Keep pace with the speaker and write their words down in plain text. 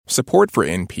Support for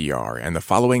NPR and the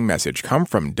following message come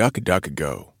from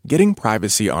DuckDuckGo. Getting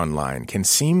privacy online can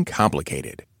seem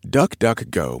complicated.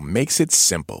 DuckDuckGo makes it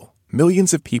simple.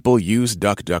 Millions of people use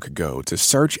DuckDuckGo to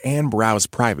search and browse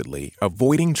privately,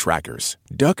 avoiding trackers.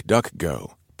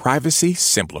 DuckDuckGo. Privacy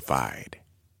simplified.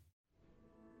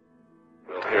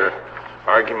 We'll hear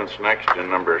arguments next in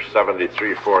number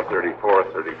 73, 434,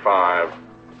 35,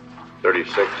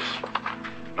 36,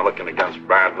 Milliken against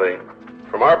Bradley.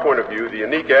 From our point of view, the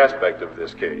unique aspect of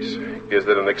this case is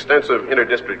that an extensive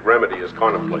interdistrict remedy is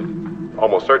contemplated,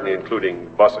 almost certainly including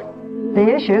busing.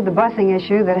 The busing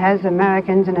issue that has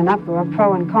Americans in an uproar,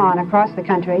 pro and con, across the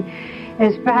country,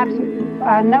 is perhaps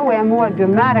nowhere more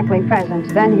dramatically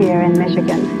present than here in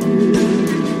Michigan.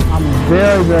 I'm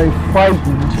very, very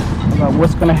frightened about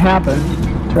what's going to happen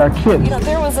to our kids.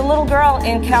 There was a little girl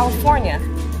in California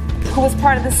who was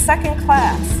part of the second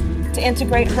class to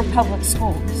integrate her public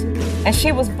schools. And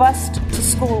she was bused to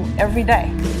school every day.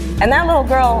 And that little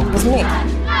girl was me.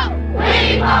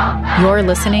 You're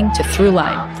listening to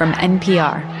Throughline from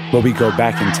NPR, where we go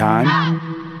back in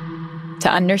time to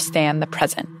understand the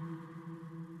present.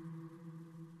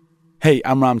 Hey,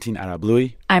 I'm Ramtin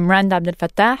Arablouei. I'm Rand Abdel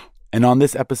Fattah. And on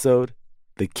this episode,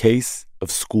 the case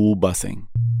of school busing.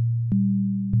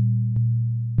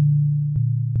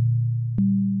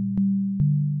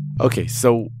 Okay,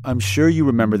 so I'm sure you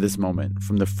remember this moment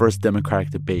from the first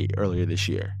Democratic debate earlier this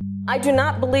year. I do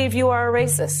not believe you are a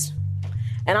racist.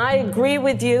 And I agree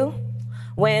with you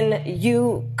when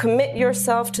you commit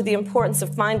yourself to the importance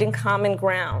of finding common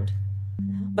ground.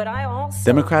 But I also...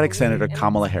 Democratic Senator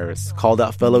Kamala Harris called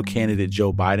out fellow candidate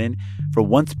Joe Biden for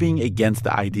once being against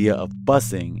the idea of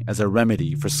busing as a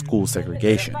remedy for school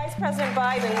segregation. Vice President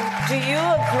Biden, do you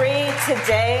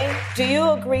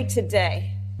agree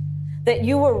today that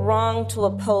you were wrong to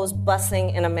oppose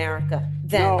busing in America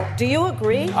then? No. Do you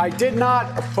agree? I did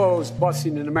not oppose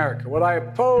busing in America. What I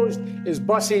opposed is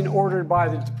busing ordered by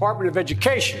the Department of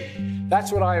Education.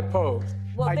 That's what I opposed.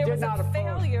 Well, I there did was not a oppose.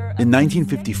 failure. In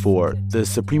 1954, the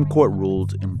Supreme Court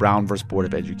ruled in Brown v. Board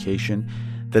of Education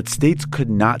that states could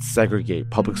not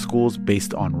segregate public schools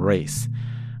based on race.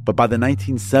 But by the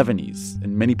 1970s,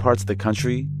 in many parts of the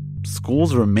country,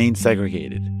 schools remained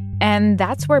segregated. And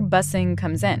that's where busing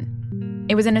comes in.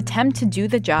 It was an attempt to do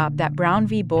the job that Brown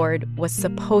v. Board was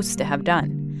supposed to have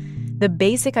done. The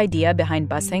basic idea behind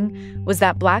busing was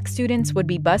that black students would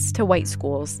be bused to white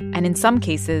schools, and in some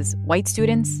cases, white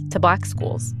students to black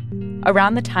schools.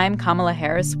 Around the time Kamala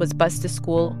Harris was bused to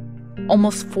school,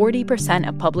 almost 40%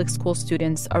 of public school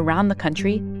students around the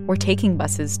country were taking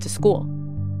buses to school.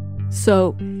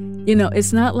 So,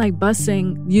 it's not like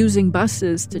using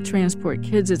buses to transport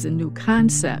kids is a new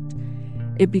concept.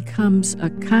 It becomes a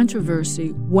controversy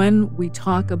when we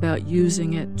talk about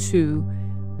using it to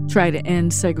try to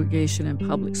end segregation in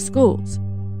public schools.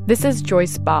 This is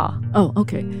Joyce Baugh. Oh,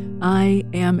 okay. I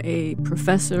am a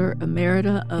professor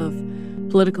emerita of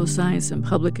political science and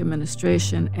public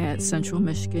administration at Central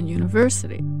Michigan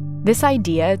University. This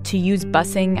idea to use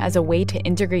busing as a way to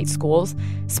integrate schools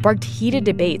sparked heated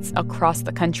debates across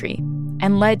the country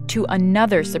and led to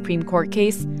another Supreme Court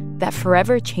case that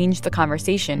forever changed the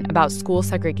conversation about school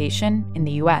segregation in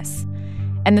the U.S.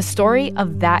 And the story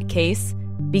of that case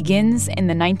begins in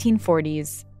the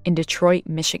 1940s in Detroit,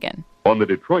 Michigan. On the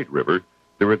Detroit River,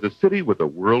 there is a city with a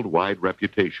worldwide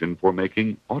reputation for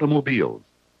making automobiles.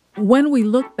 When we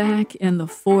look back in the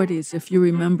 40s, if you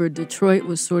remember, Detroit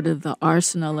was sort of the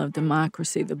arsenal of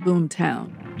democracy, the boom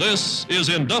town. This is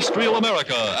industrial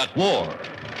America at war.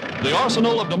 The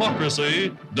arsenal of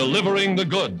democracy delivering the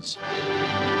goods.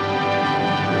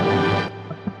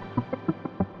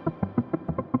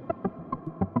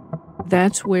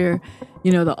 That's where,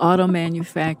 the auto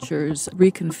manufacturers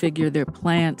reconfigure their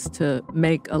plants to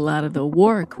make a lot of the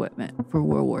war equipment for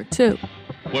World War II.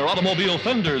 Where automobile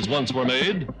fenders once were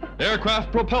made,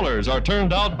 aircraft propellers are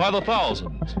turned out by the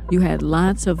thousands. You had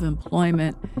lots of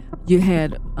employment. You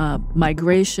had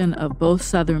migration of both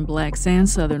Southern blacks and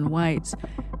Southern whites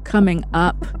coming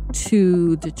up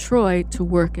to Detroit to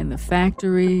work in the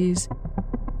factories.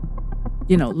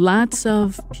 Lots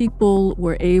of people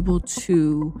were able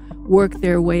to work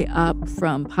their way up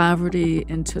from poverty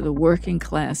into the working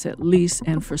class, at least,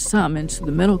 and for some, into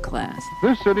the middle class.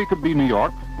 This city could be New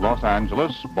York, Los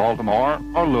Angeles, Baltimore,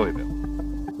 or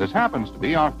Louisville. This happens to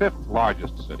be our fifth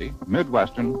largest city,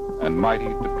 Midwestern and mighty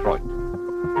Detroit.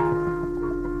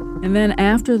 And then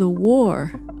after the war,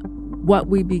 what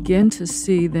we begin to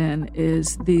see then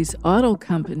is these auto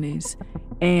companies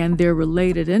and their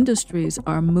related industries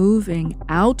are moving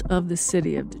out of the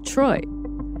city of Detroit,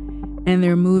 and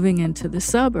they're moving into the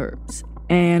suburbs.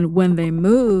 And when they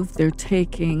move, they're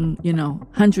taking,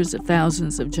 hundreds of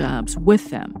thousands of jobs with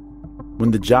them.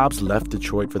 When the jobs left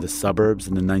Detroit for the suburbs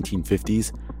in the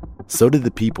 1950s, so did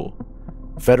the people.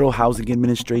 Federal Housing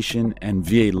Administration and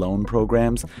VA loan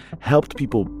programs helped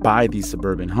people buy these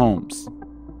suburban homes.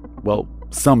 Well,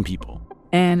 some people.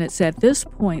 And it's at this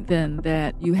point then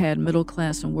that you had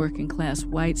middle-class and working-class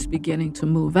whites beginning to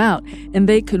move out. And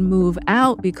they could move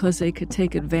out because they could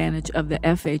take advantage of the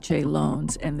FHA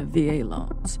loans and the VA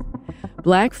loans.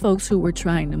 Black folks who were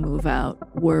trying to move out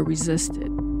were resisted.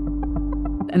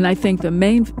 And I think the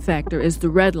main factor is the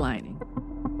redlining.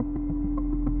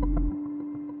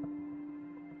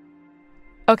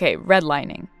 Okay,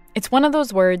 redlining. It's one of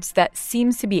those words that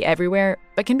seems to be everywhere,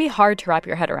 but can be hard to wrap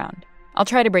your head around. I'll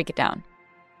try to break it down.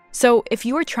 So if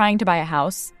you were trying to buy a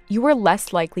house, you were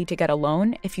less likely to get a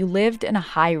loan if you lived in a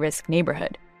high-risk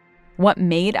neighborhood. What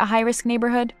made a high-risk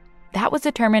neighborhood? That was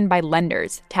determined by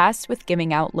lenders tasked with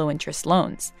giving out low-interest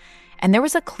loans. And there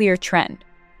was a clear trend.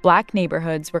 Black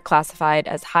neighborhoods were classified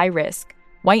as high-risk,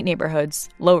 white neighborhoods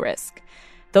low-risk.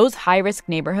 Those high-risk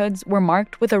neighborhoods were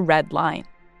marked with a red line.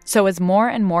 So as more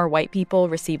and more white people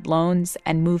received loans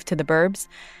and moved to the burbs,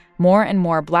 more and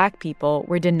more Black people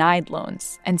were denied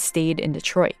loans and stayed in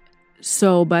Detroit.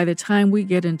 So by the time we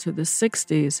get into the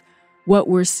 60s, what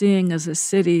we're seeing is a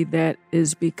city that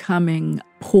is becoming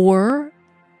poorer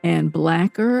and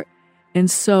blacker. And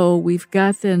so we've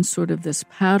got then sort of this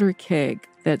powder keg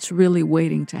that's really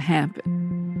waiting to happen.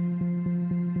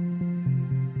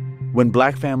 When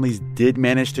Black families did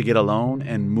manage to get a loan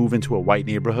and move into a white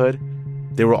neighborhood,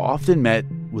 they were often met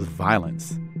with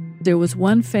violence. There was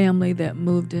one family that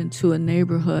moved into a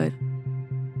neighborhood.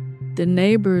 The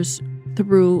neighbors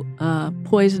threw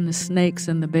poisonous snakes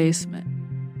in the basement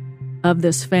of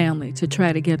this family to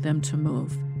try to get them to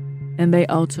move. And they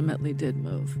ultimately did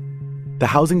move. The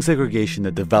housing segregation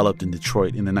that developed in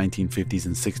Detroit in the 1950s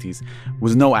and 60s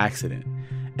was no accident.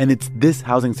 And it's this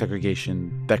housing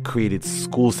segregation that created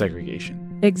school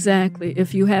segregation. Exactly.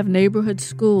 If you have neighborhood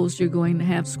schools, you're going to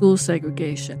have school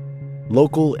segregation.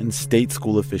 Local and state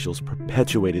school officials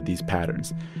perpetuated these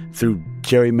patterns through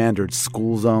gerrymandered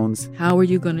school zones. How are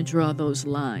you going to draw those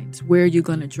lines? Where are you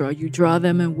going to draw? You draw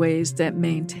them in ways that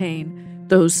maintain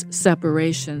those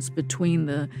separations between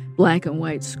the Black and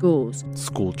white schools.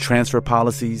 School transfer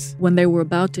policies. When they were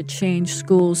about to change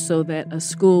schools so that a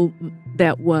school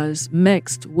that was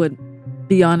mixed would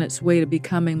be on its way to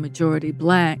becoming majority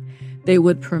Black, they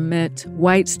would permit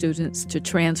white students to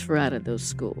transfer out of those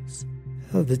schools.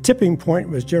 The tipping point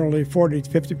was generally 40 to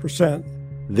 50%.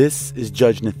 This is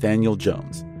Judge Nathaniel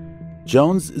Jones.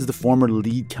 Jones is the former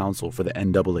lead counsel for the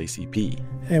NAACP.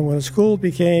 And when a school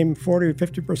became 40 or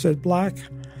 50% Black,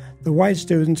 the white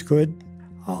students could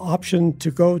option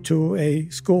to go to a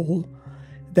school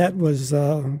that was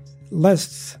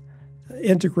less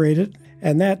integrated,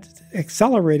 and that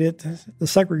accelerated the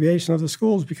segregation of the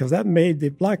schools because that made the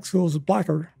Black schools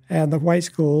blacker and the white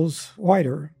schools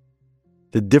whiter.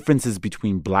 The differences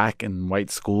between Black and white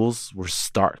schools were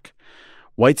stark.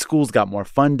 White schools got more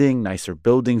funding, nicer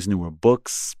buildings, newer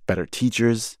books, better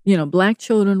teachers. Black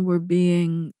children were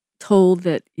being told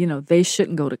that, they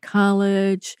shouldn't go to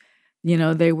college.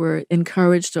 They were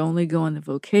encouraged to only go into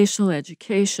vocational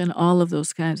education, all of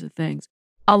those kinds of things.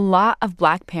 A lot of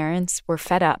Black parents were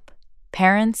fed up.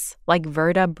 Parents like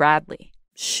Verda Bradley.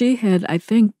 She had, I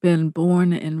think, been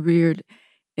born and reared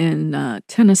in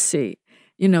Tennessee.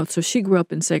 So she grew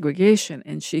up in segregation,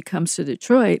 and she comes to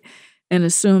Detroit and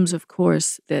assumes, of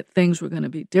course, that things were going to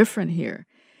be different here.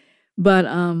 But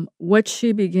what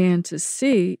she began to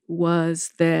see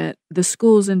was that the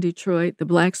schools in Detroit, the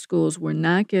Black schools, were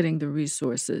not getting the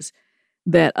resources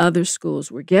that other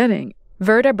schools were getting.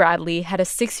 Verda Bradley had a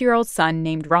 6-year-old son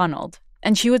named Ronald,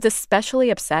 and she was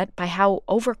especially upset by how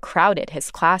overcrowded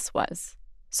his class was.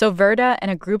 So Verda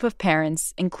and a group of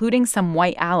parents, including some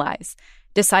white allies,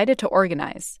 decided to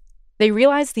organize. They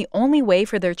realized the only way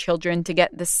for their children to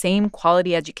get the same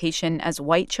quality education as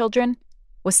white children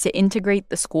was to integrate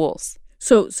the schools.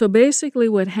 So basically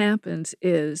what happens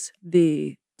is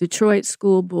the Detroit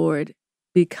School Board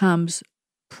becomes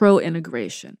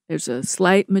pro-integration. There's a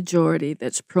slight majority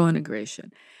that's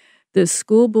pro-integration. The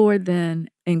school board then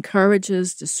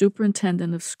encourages the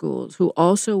superintendent of schools, who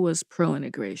also was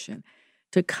pro-integration,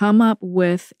 to come up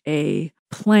with a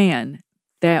plan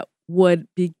that would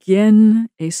begin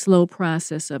a slow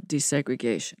process of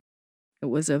desegregation. It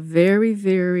was a very,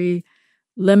 very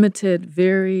limited,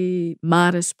 very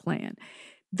modest plan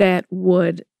that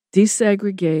would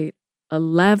desegregate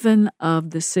 11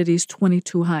 of the city's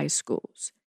 22 high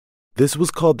schools. This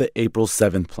was called the April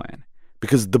 7th Plan,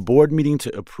 because the board meeting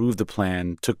to approve the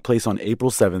plan took place on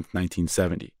April 7th,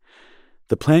 1970.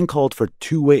 The plan called for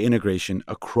two-way integration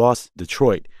across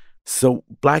Detroit, so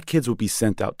black kids would be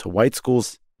sent out to white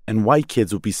schools and white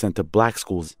kids would be sent to black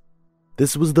schools.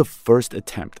 This was the first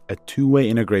attempt at two-way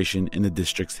integration in the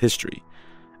district's history,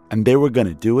 and they were going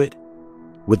to do it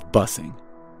with busing.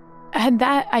 Had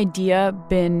that idea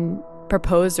been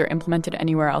proposed or implemented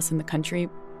anywhere else in the country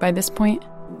by this point?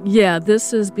 Yeah,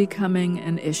 this is becoming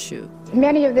an issue.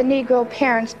 Many of the Negro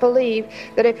parents believe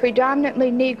that a predominantly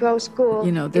Negro school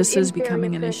this is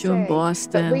becoming an issue in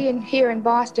Boston. But we here in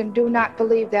Boston do not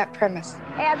believe that premise.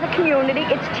 As a community,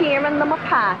 it's tearing them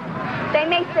apart. They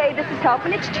may say this is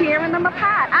helping, it's tearing them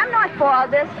apart. I'm not for all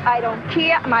this. I don't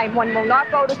care. My one will not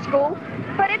go to school,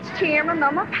 but it's tearing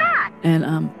them apart. And,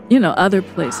 other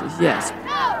places, yes.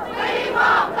 No, we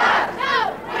won't vote.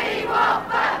 No, we won't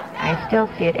vote. I still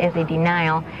see it as a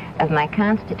denial of my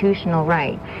constitutional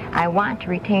right. I want to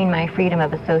retain my freedom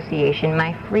of association,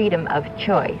 my freedom of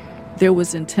choice. There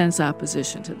was intense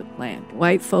opposition to the plan.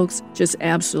 White folks just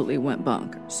absolutely went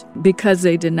bonkers because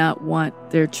they did not want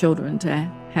their children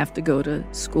to have to go to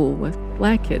school with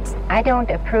black kids. I don't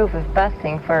approve of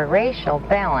busing for racial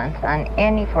balance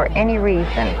for any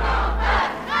reason.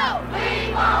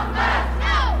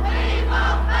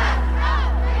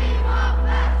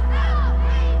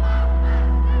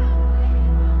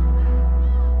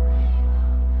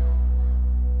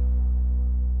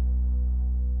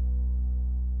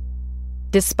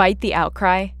 Despite the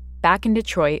outcry, back in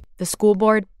Detroit, the school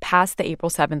board passed the April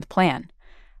 7th plan.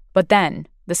 But then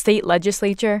the state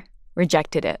legislature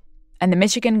rejected it, and the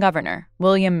Michigan governor,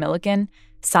 William Milliken,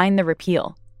 signed the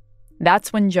repeal.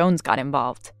 That's when Jones got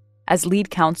involved. As lead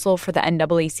counsel for the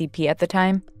NAACP at the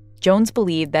time, Jones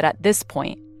believed that at this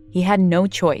point, he had no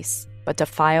choice but to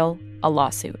file a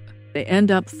lawsuit. They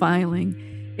end up filing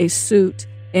a suit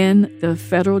in the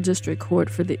federal district court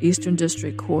for the Eastern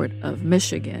District Court of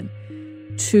Michigan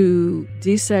to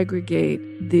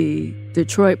desegregate the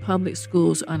Detroit public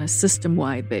schools on a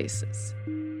system-wide basis.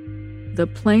 The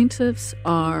plaintiffs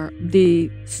are the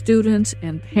students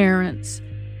and parents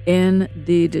in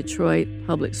the Detroit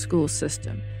public school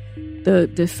system. The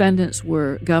defendants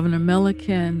were Governor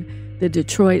Milliken, the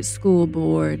Detroit School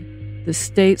Board, the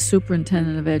State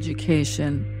Superintendent of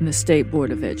Education, and the State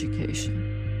Board of Education.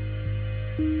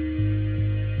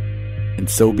 And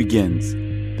so begins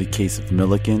the case of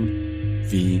Milliken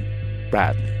v.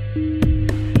 Bradley.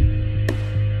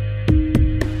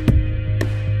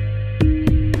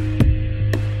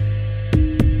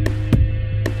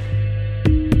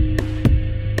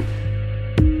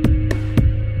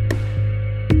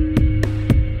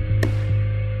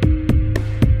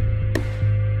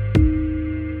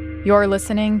 You're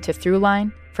listening to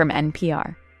Throughline from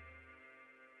NPR.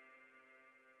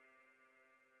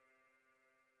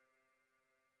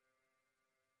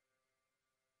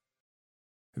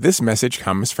 This message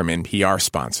comes from NPR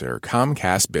sponsor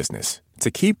Comcast Business. To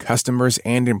keep customers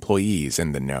and employees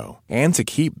in the know, and to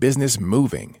keep business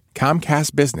moving,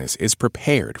 Comcast Business is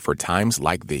prepared for times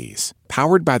like these.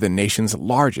 Powered by the nation's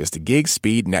largest gig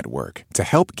speed network to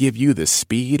help give you the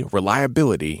speed,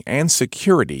 reliability, and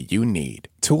security you need.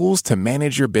 Tools to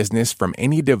manage your business from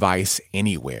any device,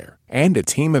 anywhere. And a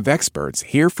team of experts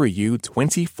here for you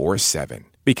 24/7.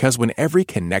 Because when every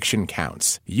connection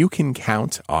counts, you can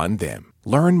count on them.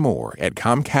 Learn more at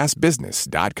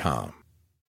ComcastBusiness.com.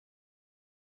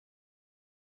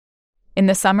 In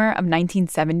the summer of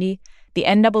 1970, the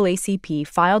NAACP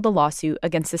filed a lawsuit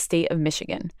against the state of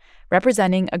Michigan,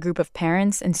 representing a group of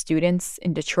parents and students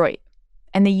in Detroit,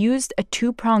 and they used a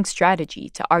two-pronged strategy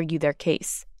to argue their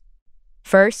case.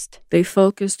 First, they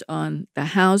focused on the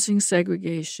housing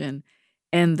segregation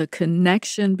and the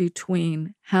connection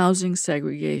between housing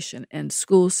segregation and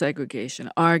school segregation,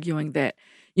 arguing that,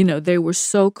 they were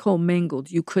so commingled,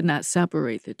 you could not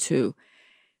separate the two.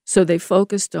 So they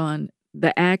focused on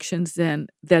the actions then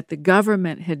that the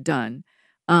government had done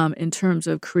in terms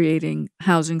of creating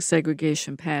housing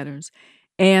segregation patterns,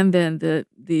 and then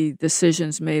the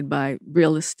decisions made by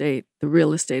the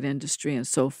real estate industry and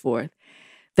so forth.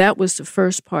 That was the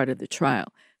first part of the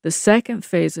trial. The second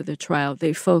phase of the trial,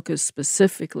 they focused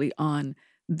specifically on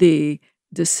the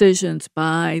decisions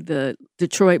by the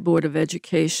Detroit Board of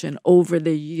Education over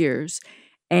the years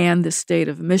and the state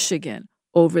of Michigan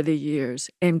over the years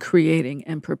in creating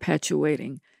and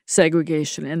perpetuating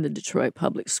segregation in the Detroit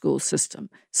public school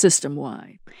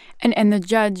system-wide. And the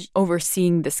judge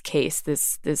overseeing this case,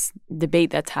 this debate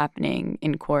that's happening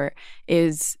in court,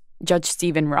 is Judge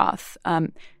Stephen Roth.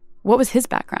 What was his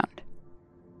background?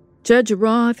 Judge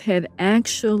Roth had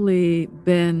actually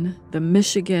been the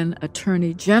Michigan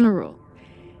Attorney General,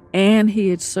 and he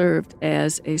had served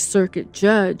as a circuit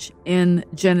judge in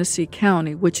Genesee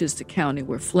County, which is the county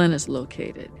where Flint is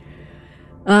located.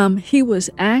 He was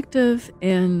active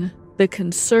in the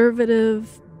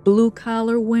conservative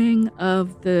blue-collar wing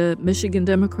of the Michigan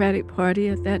Democratic Party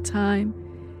at that time,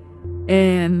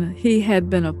 and he had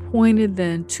been appointed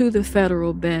then to the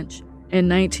federal bench in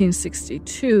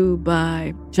 1962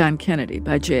 by John Kennedy,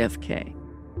 by JFK.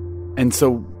 And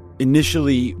so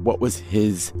initially, what was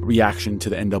his reaction to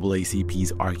the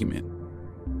NAACP's argument?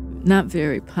 Not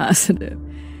very positive.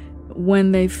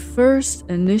 When they first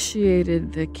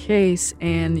initiated the case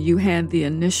and you had the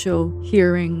initial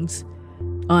hearings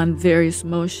on various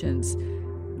motions,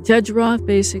 Judge Roth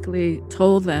basically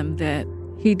told them that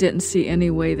he didn't see any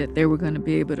way that they were going to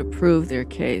be able to prove their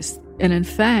case. And in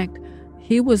fact,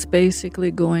 he was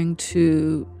basically going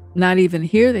to not even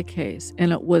hear the case.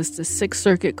 And it was the Sixth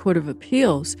Circuit Court of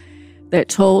Appeals that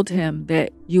told him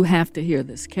that you have to hear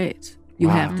this case. You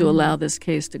have to allow this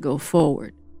case to go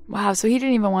forward. Wow, so he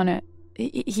didn't even want to,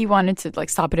 he wanted to like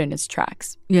stop it in its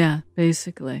tracks. Yeah,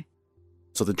 basically.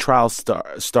 So the trial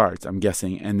starts, I'm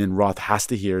guessing, and then Roth has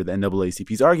to hear the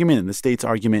NAACP's argument and the state's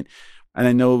argument. And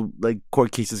I know like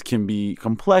court cases can be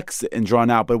complex and drawn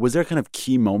out, but was there kind of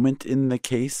key moment in the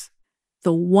case?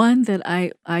 The one that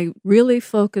I really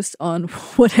focused on,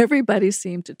 what everybody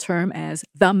seemed to term as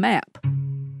the map,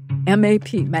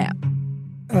 M-A-P, map.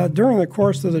 During the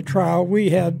course of the trial, we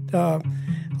had a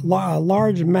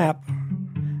large map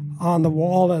on the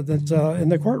wall that's in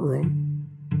the courtroom.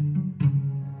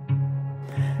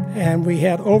 And we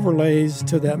had overlays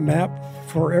to that map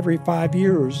for every 5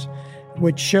 years,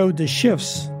 which showed the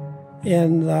shifts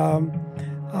in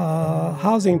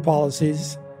housing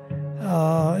policies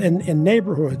in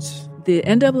neighborhoods. The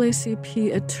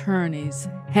NAACP attorneys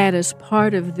had as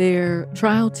part of their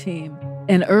trial team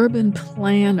an urban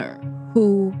planner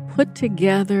who put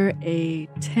together a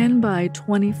 10 by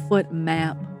 20 foot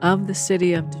map of the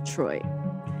city of Detroit.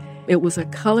 It was a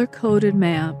color-coded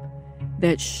map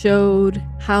that showed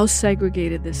how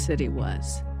segregated the city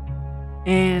was.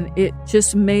 And it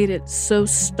just made it so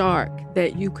stark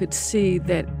that you could see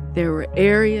that there were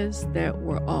areas that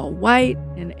were all white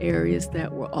and areas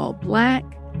that were all black.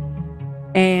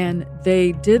 And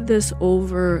they did this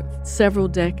over several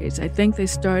decades. I think they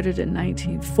started in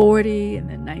 1940 and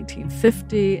then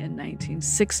 1950 and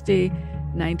 1960,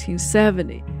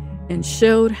 1970, and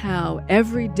showed how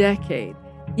every decade,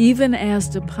 even as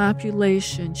the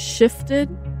population shifted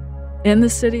in the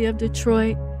city of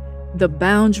Detroit, the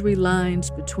boundary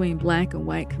lines between black and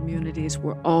white communities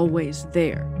were always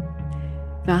there.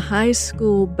 The high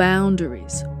school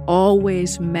boundaries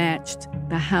always matched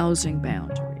the housing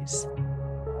boundaries.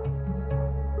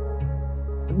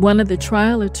 One of the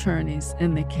trial attorneys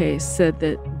in the case said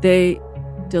that they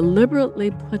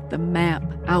deliberately put the map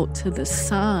out to the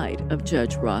side of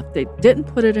Judge Roth. They didn't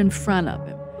put it in front of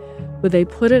him, but they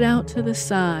put it out to the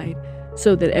side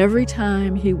so that every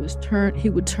time he would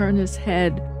turn his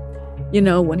head, you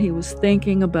know, when he was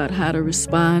thinking about how to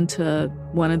respond to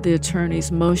one of the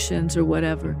attorney's motions or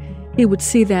whatever, he would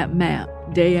see that map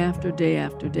day after day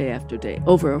after day after day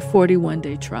over a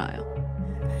 41-day trial.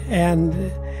 And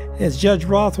as Judge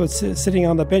Roth was sitting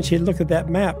on the bench, he'd look at that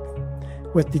map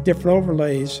with the different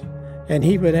overlays, and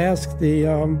he would ask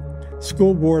the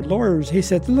school board lawyers, he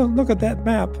said, look at that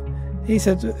map. He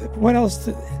said, what else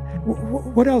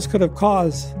could have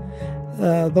caused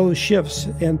those shifts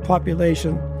in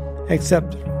population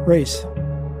except race?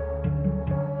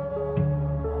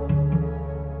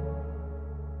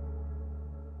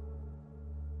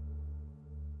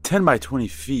 $10 by 20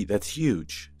 feet, that's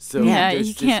huge. So yeah,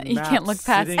 you can't look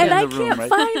past it. And I can't find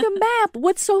the map.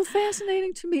 What's so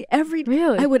fascinating to me,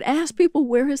 I would ask people,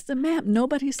 where is the map?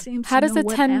 Nobody seems to know what happened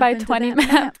to that map. How does a 10 by 20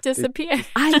 map disappear?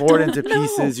 It's torn into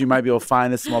pieces. You might be able to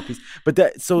find a small piece. But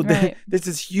there's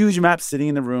this huge map sitting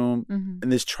in the room in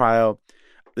this trial.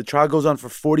 The trial goes on for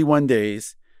 41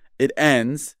 days. It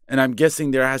ends, and I'm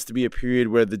guessing there has to be a period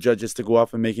where the judge has to go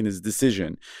off and making his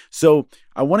decision. So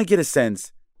I want to get a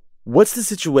sense, what's the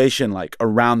situation like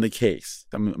around the case?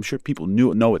 I'm sure people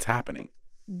know what's happening.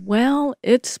 Well,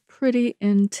 it's pretty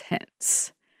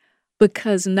intense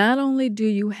because not only do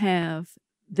you have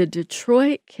the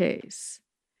Detroit case,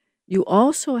 you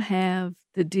also have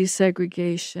the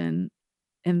desegregation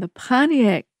in the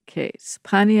Pontiac case,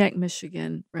 Pontiac,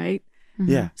 Michigan, right?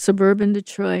 Yeah. Suburban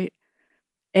Detroit.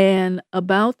 And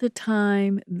about the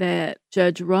time that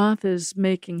Judge Roth is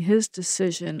making his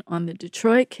decision on the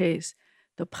Detroit case,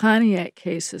 the Pontiac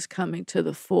case is coming to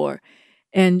the fore.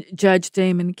 And Judge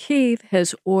Damon Keith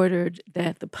has ordered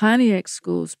that the Pontiac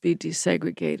schools be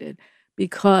desegregated,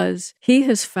 because he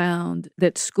has found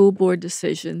that school board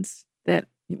decisions that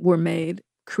were made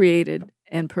created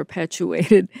and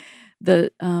perpetuated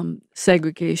the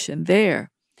segregation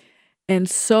there. And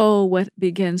so what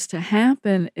begins to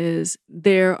happen is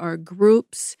there are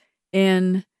groups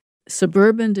in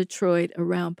suburban Detroit,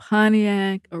 around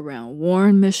Pontiac, around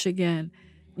Warren, Michigan.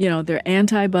 They're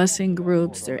anti-busing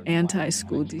groups, they're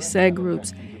anti-school deseg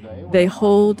groups. They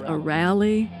hold a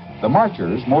rally. The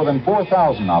marchers, more than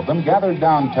 4,000 of them, gathered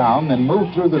downtown, then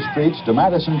moved through the streets to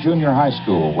Madison Junior High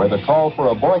School, where the call for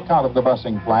a boycott of the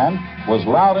busing plan was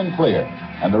loud and clear,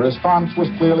 and the response was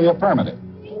clearly affirmative.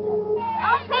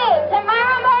 Okay,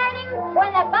 tomorrow morning,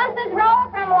 when the buses roll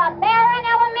from LeBaron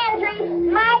Elementary,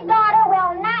 my daughter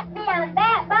will not be on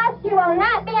that bus. She will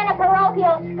not be in a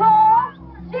parochial school.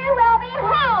 She will be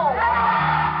home.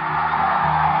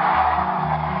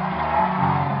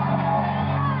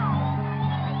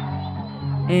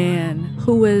 And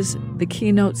who is the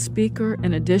keynote speaker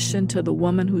in addition to the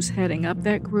woman who's heading up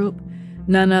that group?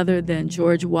 None other than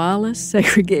George Wallace,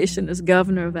 segregationist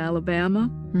governor of Alabama.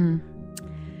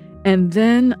 And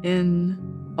then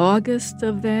in August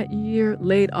of that year,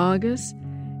 late August,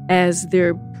 as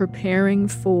they're preparing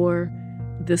for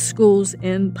the schools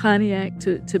in Pontiac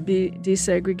to be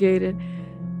desegregated,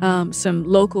 some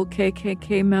local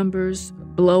KKK members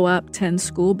blow up 10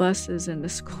 school buses in the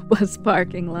school bus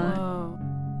parking lot. Whoa.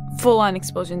 Full-on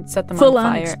explosion, set them on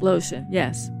Full-on fire. explosion,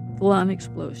 yes. Full-on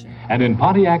explosion. And in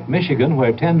Pontiac, Michigan,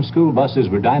 where 10 school buses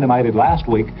were dynamited last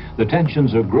week, the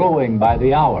tensions are growing by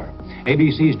the hour.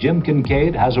 ABC's Jim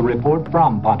Kincaid has a report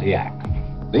from Pontiac.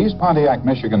 These Pontiac,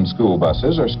 Michigan school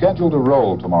buses are scheduled to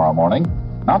roll tomorrow morning,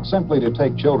 not simply to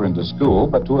take children to school,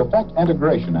 but to effect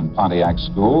integration in Pontiac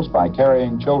schools by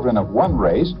carrying children of one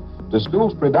race to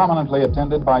schools predominantly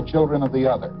attended by children of the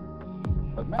other.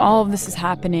 All of this is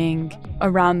happening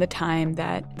around the time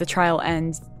that the trial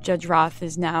ends. Judge Roth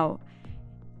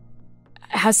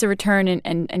has to return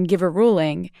and give a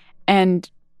ruling. And,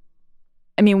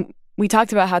 I mean, we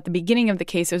talked about how at the beginning of the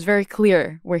case, it was very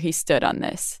clear where he stood on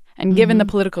this. And given the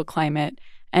political climate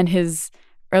and his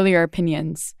earlier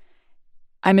opinions,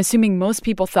 I'm assuming most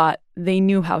people thought they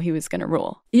knew how he was going to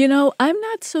rule. I'm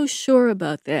not so sure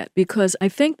about that, because I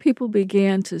think people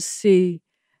began to see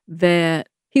that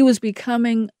he was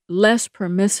becoming less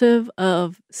permissive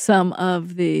of some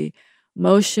of the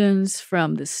motions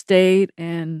from the state,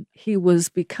 and he was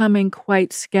becoming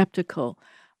quite skeptical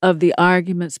of the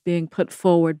arguments being put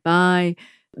forward by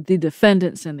the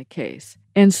defendants in the case.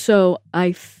 And so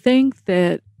I think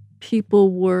that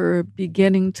people were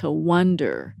beginning to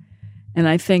wonder, and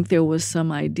I think there was some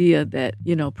idea that,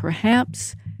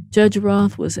 perhaps Judge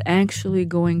Roth was actually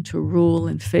going to rule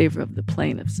in favor of the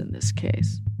plaintiffs in this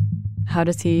case. How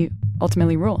does he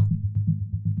ultimately rule?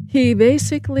 He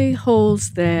basically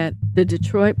holds that the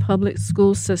Detroit public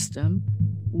school system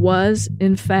was,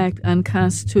 in fact,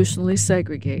 unconstitutionally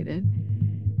segregated.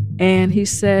 And he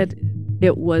said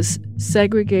it was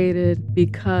segregated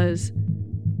because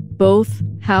both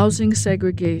housing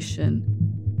segregation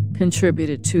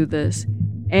contributed to this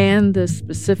and the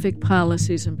specific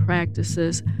policies and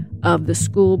practices of the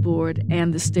school board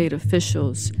and the state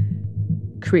officials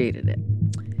created it.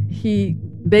 He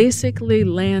basically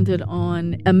landed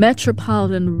on a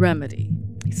metropolitan remedy.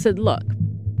 He said, look,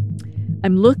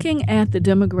 I'm looking at the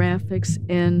demographics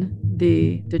in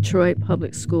the Detroit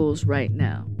public schools right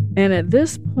now. And at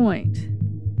this point,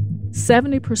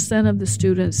 70% of the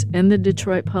students in the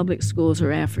Detroit public schools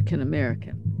are African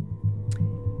American.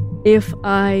 If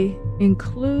I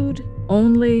include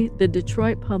only the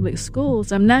Detroit public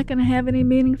schools, I'm not going to have any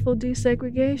meaningful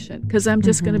desegregation because I'm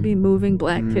just going to be moving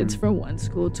black kids from one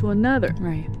school to another.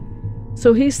 Right.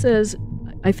 So he says,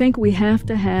 I think we have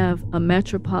to have a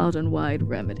metropolitan-wide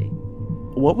remedy.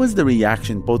 What was the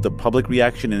reaction, both the public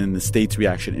reaction and then the state's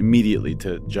reaction immediately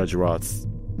to Judge Roth's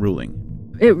ruling?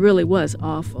 It really was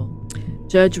awful.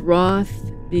 Judge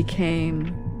Roth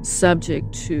became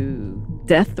subject to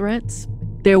death threats.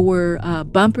 There were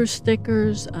bumper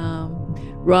stickers,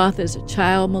 Roth as a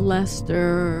child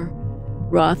molester,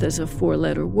 Roth as a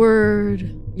four-letter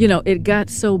word. It got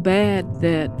so bad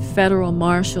that federal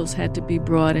marshals had to be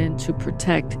brought in to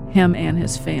protect him and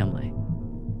his family.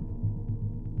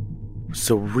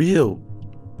 So real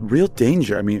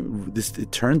danger. I mean,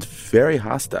 it turned very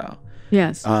hostile.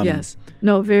 Yes, yes.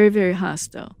 No, very, very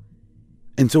hostile.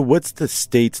 And so what's the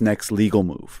state's next legal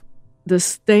move? The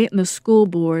state and the school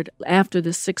board, after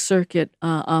the Sixth Circuit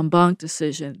en banc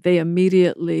decision, they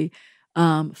immediately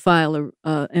file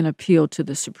an appeal to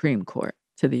the Supreme Court,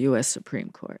 to the U.S. Supreme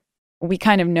Court. We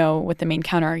kind of know what the main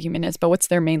counterargument is, but what's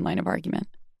their main line of argument?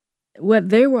 What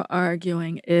they were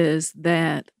arguing is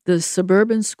that the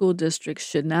suburban school districts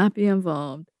should not be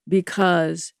involved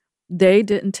because they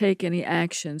didn't take any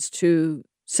actions to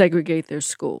segregate their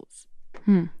schools.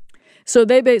 So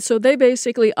they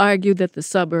basically argued that the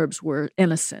suburbs were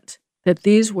innocent, that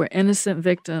these were innocent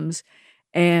victims,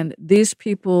 and these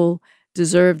people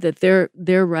deserve that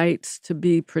their rights to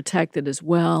be protected as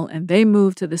well, and they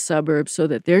moved to the suburbs so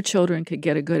that their children could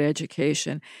get a good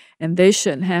education, and they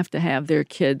shouldn't have to have their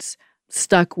kids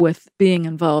stuck with being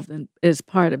involved as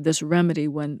part of this remedy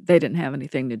when they didn't have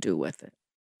anything to do with it.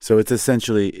 So it's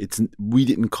essentially, we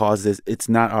didn't cause this. It's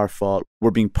not our fault.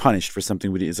 We're being punished for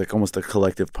something we did. It's like almost a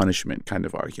collective punishment kind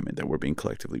of argument that we're being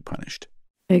collectively punished.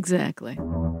 Exactly.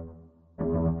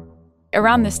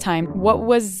 Around this time, what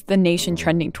was the nation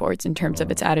trending towards in terms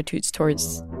of its attitudes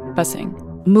towards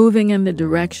busing? Moving in the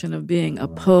direction of being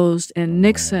opposed. And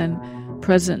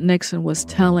President Nixon was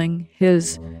telling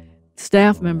his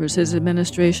staff members, his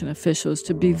administration officials,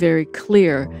 to be very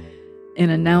clear in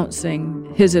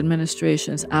announcing his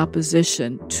administration's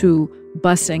opposition to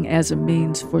busing as a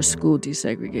means for school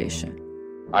desegregation.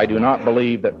 I do not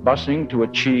believe that busing to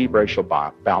achieve racial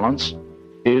balance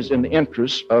is in the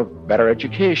interest of better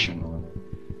education.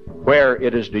 Where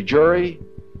it is de jure,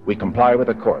 we comply with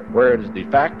the court. Where it is de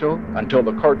facto, until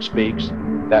the court speaks,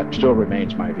 that still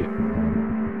remains my view.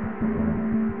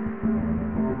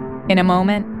 In a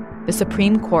moment, the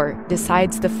Supreme Court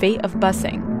decides the fate of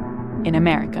busing in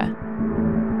America.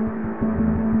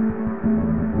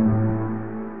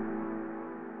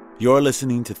 You're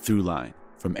listening to Throughline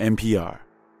from NPR.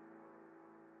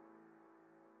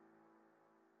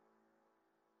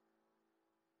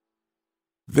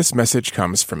 This message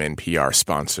comes from NPR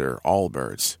sponsor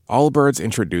Allbirds. Allbirds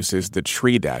introduces the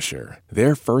Tree Dasher,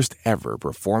 their first ever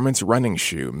performance running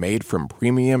shoe made from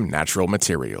premium natural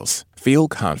materials. Feel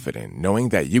confident knowing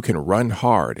that you can run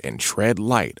hard and tread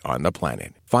light on the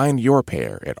planet. Find your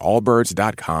pair at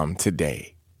allbirds.com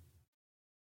today.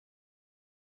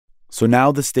 So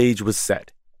now the stage was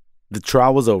set. The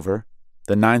trial was over.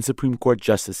 The 9 Supreme Court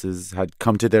justices had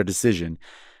come to their decision,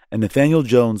 and Nathaniel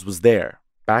Jones was there,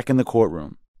 back in the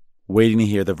courtroom, waiting to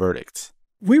hear the verdict.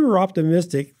 We were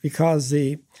optimistic because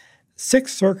the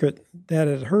Sixth Circuit that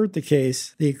had heard the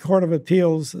case, the Court of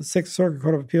Appeals, the Sixth Circuit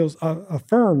Court of Appeals,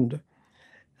 affirmed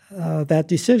that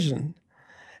decision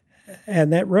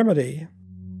and that remedy.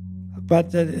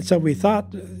 But so we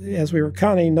thought, as we were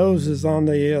counting noses on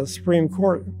the Supreme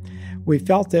Court, we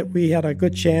felt that we had a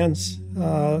good chance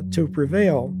to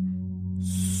prevail.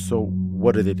 So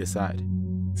what did they decide?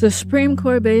 The Supreme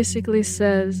Court basically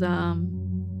says,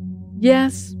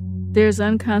 yes, there's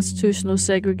unconstitutional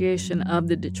segregation of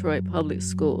the Detroit public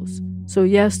schools. So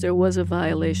yes, there was a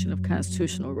violation of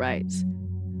constitutional rights.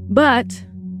 But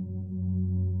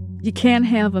you can't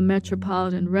have a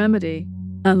metropolitan remedy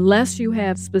unless you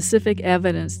have specific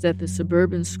evidence that the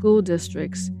suburban school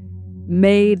districts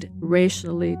made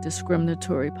racially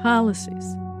discriminatory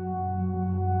policies.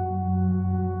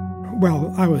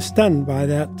 Well, I was stunned by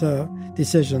that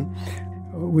decision.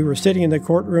 We were sitting in the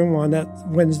courtroom on that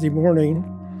Wednesday morning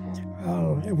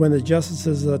when the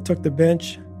justices took the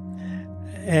bench,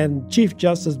 and Chief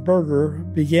Justice Berger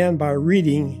began by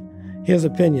reading his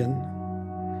opinion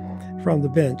from the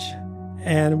bench.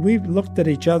 And we looked at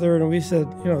each other and we said,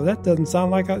 that doesn't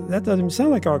sound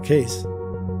like our case.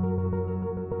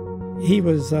 He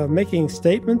was making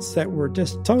statements that were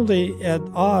just totally at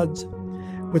odds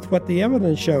with what the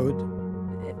evidence showed.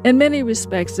 In many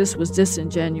respects, this was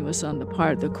disingenuous on the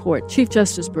part of the court. Chief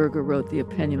Justice Berger wrote the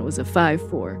opinion. It was a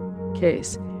 5-4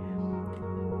 case.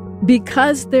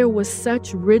 Because there was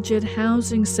such rigid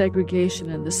housing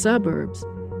segregation in the suburbs,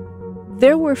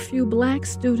 there were few black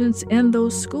students in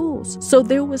those schools. So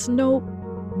there was no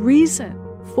reason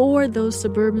for those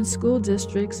suburban school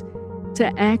districts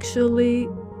to actually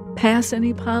pass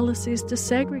any policies to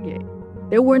segregate.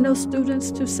 There were no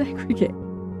students to segregate.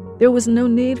 There was no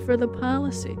need for the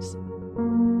policies.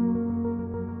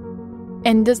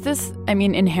 And does this,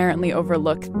 inherently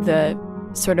overlook the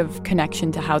sort of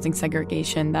connection to housing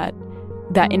segregation that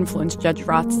influenced Judge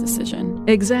Roth's decision?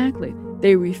 Exactly.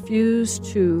 They refused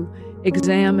to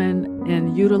examine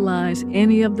and utilize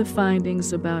any of the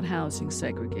findings about housing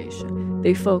segregation.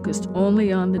 They focused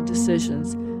only on the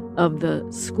decisions of the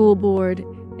school board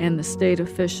and the state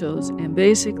officials and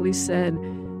basically said,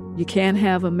 you can't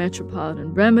have a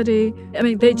metropolitan remedy.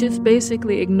 They just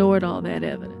basically ignored all that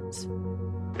evidence.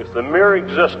 It's the mere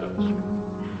existence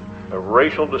of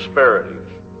racial disparities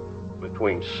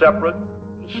between separate,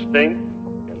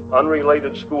 distinct, and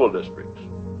unrelated school districts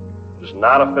does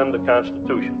not offend the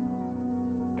Constitution,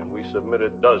 and we submit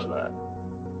it does not.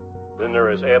 then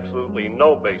there is absolutely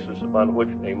no basis upon which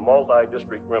a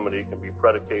multi-district remedy can be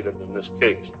predicated in this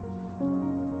case.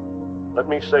 Let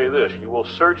me say this, you will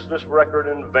search this record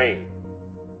in vain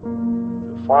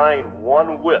to find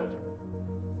one whit,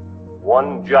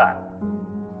 one jot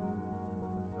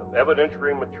of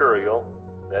evidentiary material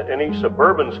that any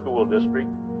suburban school district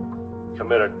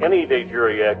committed any de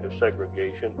jure act of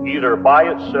segregation, either by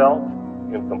itself,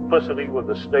 in complicity with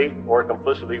the state, or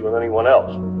complicity with anyone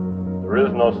else. There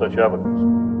is no such evidence.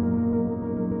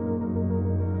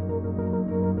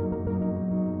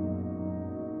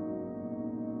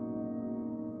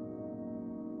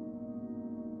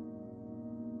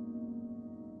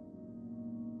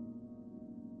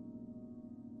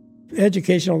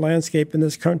 Educational landscape in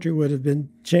this country would have been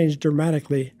changed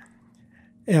dramatically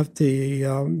if the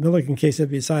Milliken case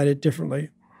had decided differently.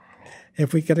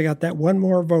 If we could have got that one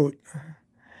more vote,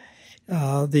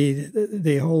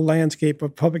 the whole landscape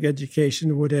of public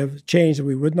education would have changed, and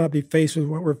we would not be faced with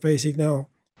what we're facing now.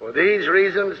 For these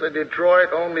reasons, the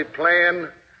Detroit-only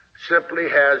plan simply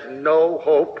has no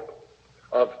hope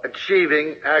of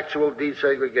achieving actual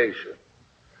desegregation.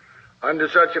 Under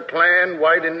such a plan,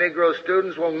 white and Negro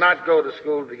students will not go to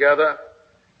school together.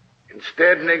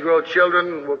 Instead, Negro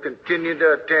children will continue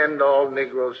to attend all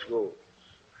Negro schools.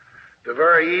 The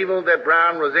very evil that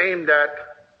Brown was aimed at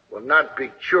will not be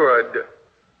cured,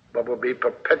 but will be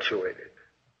perpetuated.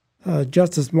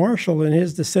 Justice Marshall, in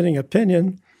his dissenting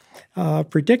opinion,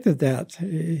 predicted that.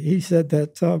 He said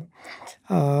that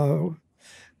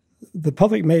the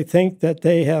public may think that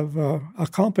they have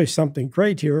accomplished something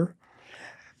great here,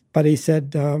 but he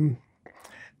said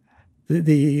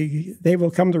they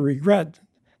will come to regret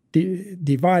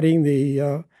dividing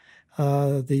the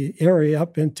area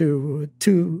up into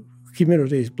two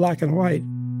communities, black and white.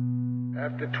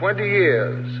 After 20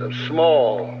 years of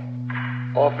small,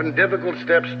 often difficult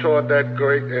steps toward that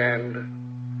great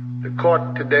end, the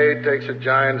court today takes a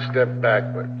giant step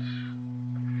backwards.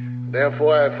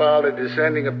 Therefore, I filed a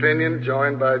dissenting opinion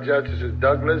joined by Justices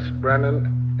Douglas,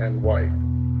 Brennan, and White.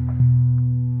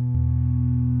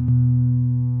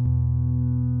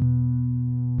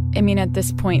 I mean, at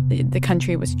this point, the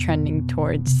country was trending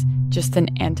towards just an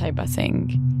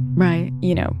anti-busing. Right.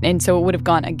 And so it would have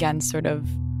gone against sort of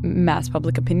mass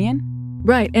public opinion.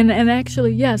 Right. And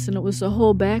actually, yes, and it was a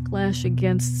whole backlash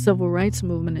against civil rights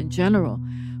movement in general.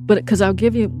 But because I'll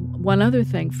give you one other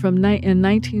thing. In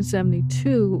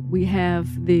 1972, we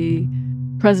have the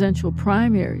presidential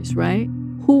primaries, right?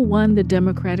 Who won the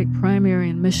Democratic primary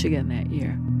in Michigan that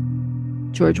year?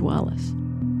 George Wallace.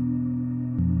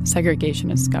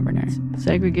 Segregationist governor.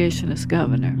 Segregationist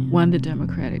governor won the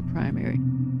Democratic primary.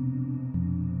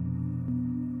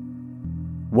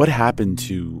 What happened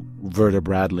to Verda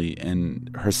Bradley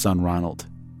and her son Ronald?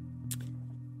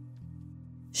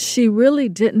 She really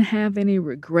didn't have any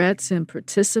regrets in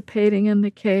participating in the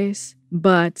case,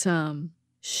 but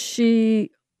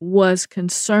she was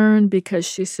concerned because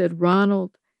she said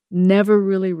Ronald never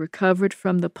really recovered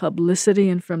from the publicity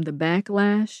and from the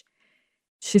backlash.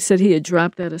 She said he had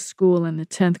dropped out of school in the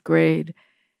 10th grade,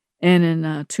 and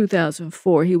in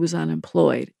 2004 he was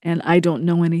unemployed, and I don't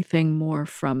know anything more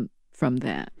from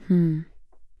that.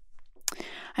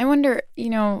 I wonder,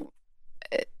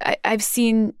 I've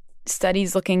seen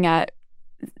studies looking at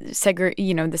the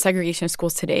segregation of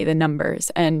schools today, the numbers,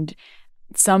 and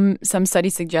some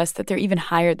studies suggest that they're even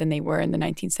higher than they were in the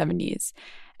 1970s.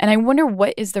 And I wonder,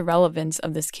 what is the relevance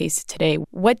of this case today?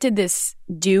 What did this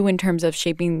do in terms of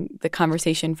shaping the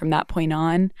conversation from that point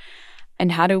on?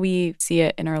 And how do we see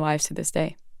it in our lives to this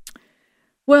day?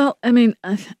 Well, I mean,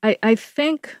 I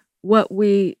think what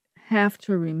we have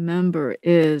to remember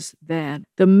is that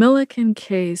the Milliken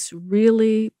case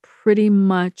really pretty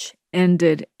much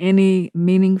ended any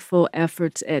meaningful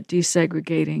efforts at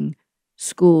desegregating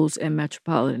schools in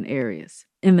metropolitan areas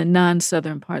in the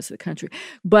non-southern parts of the country.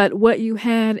 But what you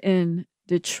had in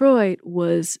Detroit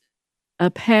was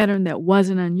a pattern that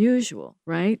wasn't unusual,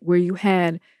 right? Where you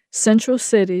had central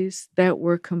cities that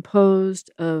were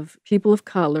composed of people of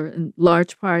color, in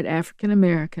large part African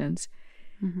Americans,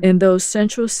 and those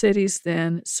central cities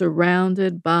then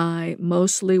surrounded by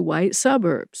mostly white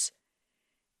suburbs.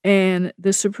 And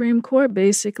the Supreme Court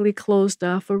basically closed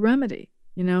off a remedy,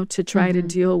 to try to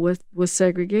deal with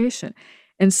segregation.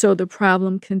 And so the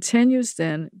problem continues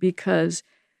then because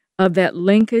of that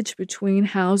linkage between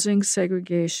housing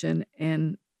segregation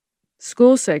and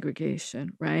school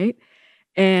segregation, right?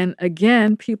 And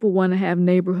again, people want to have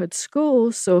neighborhood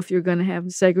schools. So if you're going to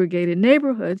have segregated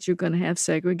neighborhoods, you're going to have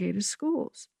segregated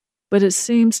schools. But it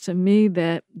seems to me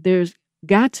that there's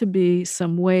got to be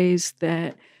some ways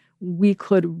that we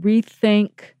could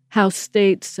rethink how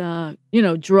states,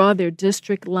 draw their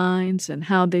district lines and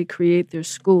how they create their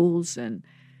schools and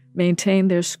maintain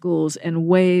their schools in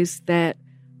ways that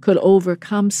could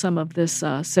overcome some of this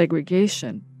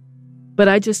segregation. But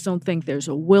I just don't think there's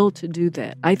a will to do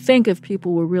that. I think if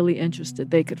people were really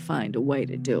interested, they could find a way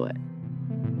to do it.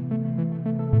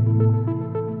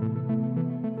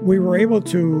 We were able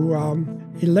to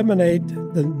eliminate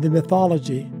the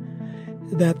mythology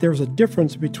that there's a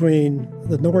difference between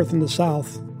the North and the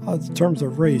South in terms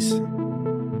of race.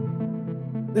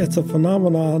 It's a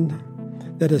phenomenon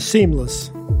that is seamless.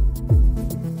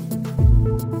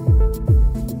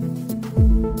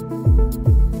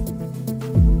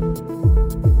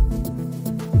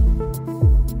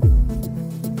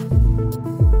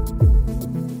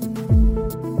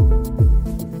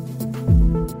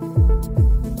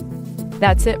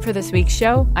 That's it for this week's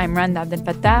show. I'm Randa Abdel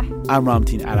Fattah. I'm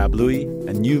Ramtin Arablouei,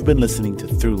 and you've been listening to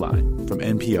Throughline from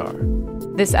NPR.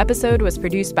 This episode was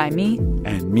produced by me.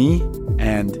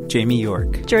 And Jamie York.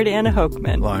 Jordana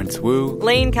Hochman. Lawrence Wu.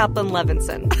 Lane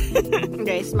Kaplan-Levinson.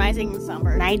 Grace Rising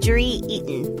Summer. Nigeri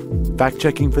Eaton.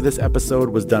 Fact-checking for this episode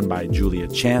was done by Julia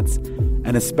Chance,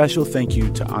 and a special thank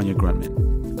you to Anya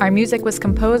Grundmann. Our music was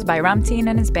composed by Ramtin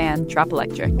and his band, Drop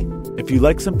Electric. If you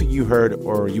like something you heard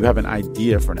or you have an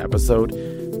idea for an episode,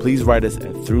 please write us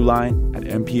at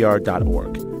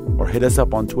throughline@npr.org or hit us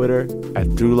up on Twitter at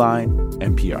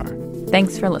throughlinenpr.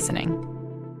 Thanks for listening.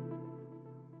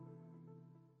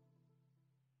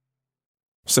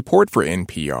 Support for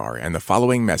NPR and the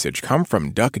following message come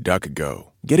from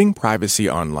DuckDuckGo. Getting privacy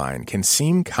online can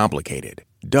seem complicated.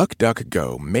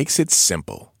 DuckDuckGo makes it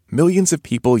simple. Millions of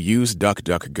people use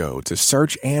DuckDuckGo to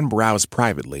search and browse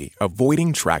privately,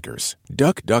 avoiding trackers.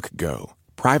 DuckDuckGo.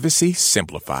 Privacy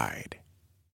simplified.